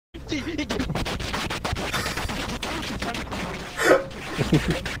Hey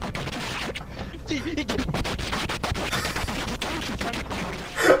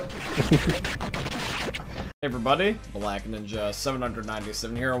everybody, Black Ninja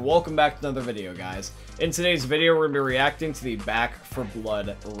 797 here, and welcome back to another video, guys. In today's video, we're going to be reacting to the Back 4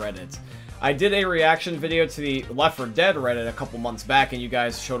 Blood Reddit. I did a reaction video to the Left 4 Dead Reddit a couple months back, and you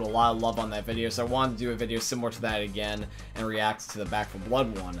guys showed a lot of love on that video, so I wanted to do a video similar to that again and react to the Back 4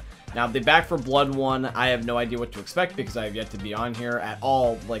 Blood one. Now, the Back 4 Blood one, I have no idea what to expect because I have yet to be on here at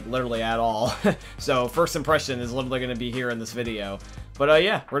all, like literally at all. So, first impression is literally going to be here in this video. But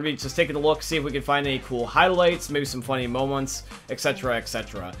yeah, we're going to be just taking a look, see if we can find any cool highlights, maybe some funny moments, etc,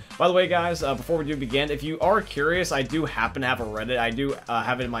 etc. By the way, guys, before we do begin, if you are curious, I do happen to have a Reddit. I do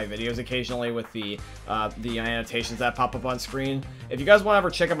have it in my videos occasionally with the annotations that pop up on screen. If you guys want to ever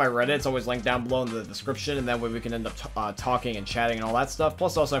check out my Reddit, it's always linked down below in the description, and that way we can end up talking and chatting and all that stuff.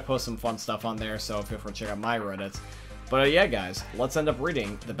 Plus, also, I post some fun stuff on there, so feel free to check out my Reddit. But yeah, guys, let's end up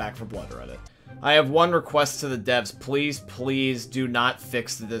reading the Back 4 Blood Reddit. I have one request to the devs. Please, please do not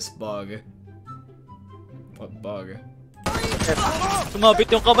fix this bug. What bug? Sumabit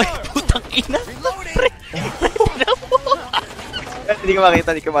yung kamay, putang ina. Hindi ko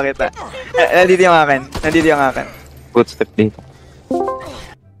makita, hindi ko makita. Nandito yung akin. Nandito yung akin. Footstep dito.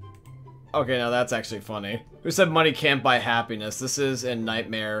 Okay, now that's actually funny. Who said money can't buy happiness? This is in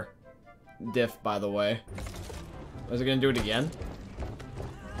Nightmare Diff, by the way. Is it gonna do it again?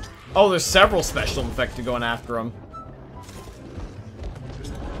 Oh, there's several special infected going after him.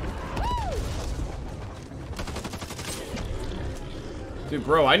 Dude,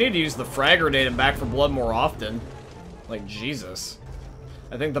 bro, I need to use the frag grenade in Back 4 Blood more often. Like, Jesus.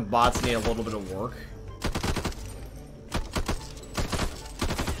 I think the bots need a little bit of work.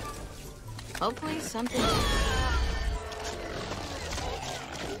 Hopefully something...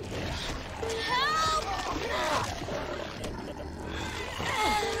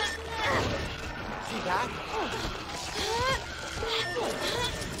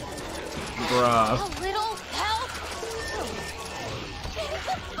 Bruh. A little help.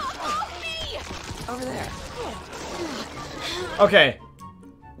 Over there. Okay.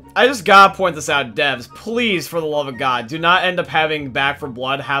 I just gotta point this out, devs. Please, for the love of God, do not end up having Back 4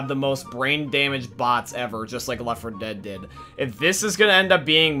 Blood have the most brain-damaged bots ever, just like Left 4 Dead did. If this is gonna end up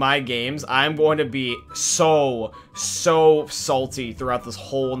being my games, I'm going to be so salty throughout this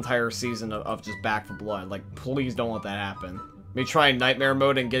whole entire season of just Back 4 Blood. Like, please don't let that happen. Me trying nightmare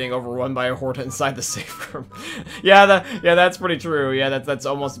mode and getting overrun by a horde inside the safe room. Yeah, that's pretty true. Yeah, that's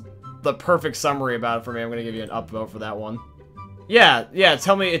almost the perfect summary about it for me. I'm gonna give you an upvote for that one. Yeah,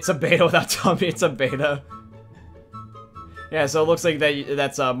 tell me it's a beta without telling me it's a beta. Yeah, so it looks like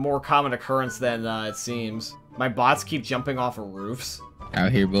that's a more common occurrence than it seems. My bots keep jumping off of roofs.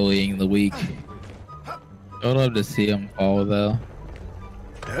 Out here bullying the weak. I'd love to see them fall, though.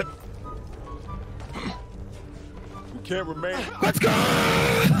 Can't remain. Let's go!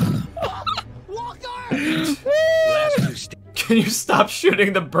 Can you stop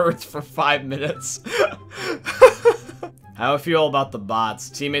shooting the birds for 5 minutes? How I feel about the bots.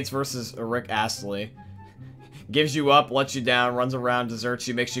 Teammates versus Rick Astley. Gives you up, lets you down, runs around, deserts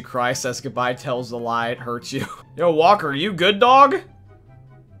you, makes you cry, says goodbye, tells a lie, it hurts you. Yo, Walker, you good, dog?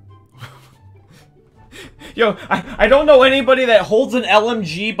 Yo, I don't know anybody that holds an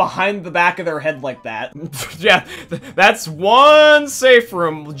LMG behind the back of their head like that. Yeah, that's one safe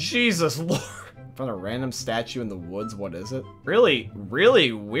room. Jesus Lord. Found a random statue in the woods. What is it? Really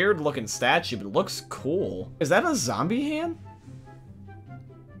weird looking statue, but it looks cool. Is that a zombie hand?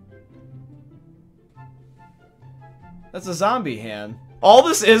 That's a zombie hand. All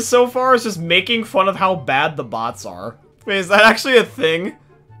this is so far is just making fun of how bad the bots are. Wait, is that actually a thing?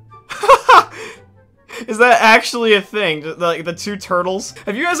 Is that actually a thing? Like the two turtles?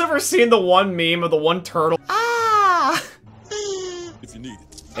 Have you guys ever seen the one meme of the one turtle? Ah! If you need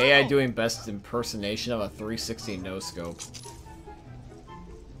it. AI doing best impersonation of a 360 no-scope.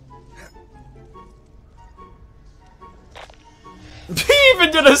 He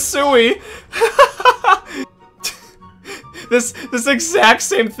even did a Sui! This exact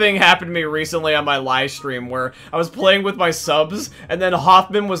same thing happened to me recently on my live stream where I was playing with my subs and then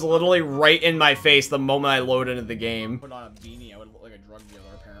Hoffman was literally right in my face the moment I loaded into the game. Put on a beanie, I would look like a drug dealer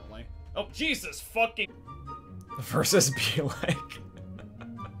apparently. Oh, Jesus fucking... Versus be like...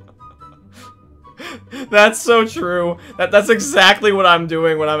 That's so true. That's exactly what I'm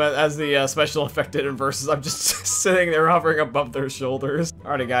doing when I'm as the special affected in Versus. I'm just sitting there hovering above their shoulders.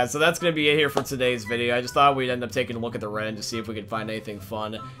 Alrighty guys, so that's gonna be it here for today's video. I just thought we'd end up taking a look at the Reddit to see if we could find anything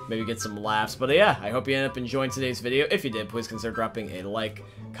fun, maybe get some laughs. But yeah, I hope you end up enjoying today's video. If you did, please consider dropping a like,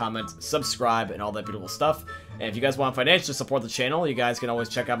 comment, subscribe, and all that beautiful stuff. And if you guys want to financially support the channel, you guys can always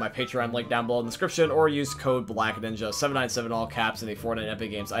check out my Patreon link down below in the description, or use code BlackNinja797 all caps in the Fortnite Epic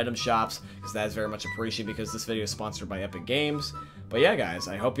Games item shops, because that is very much appreciated because this video is sponsored by Epic Games. But yeah, guys,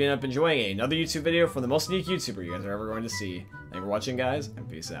 I hope you end up enjoying another YouTube video from the most unique YouTuber you guys are ever going to see. Thank you for watching, guys, and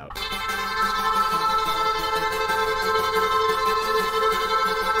peace out.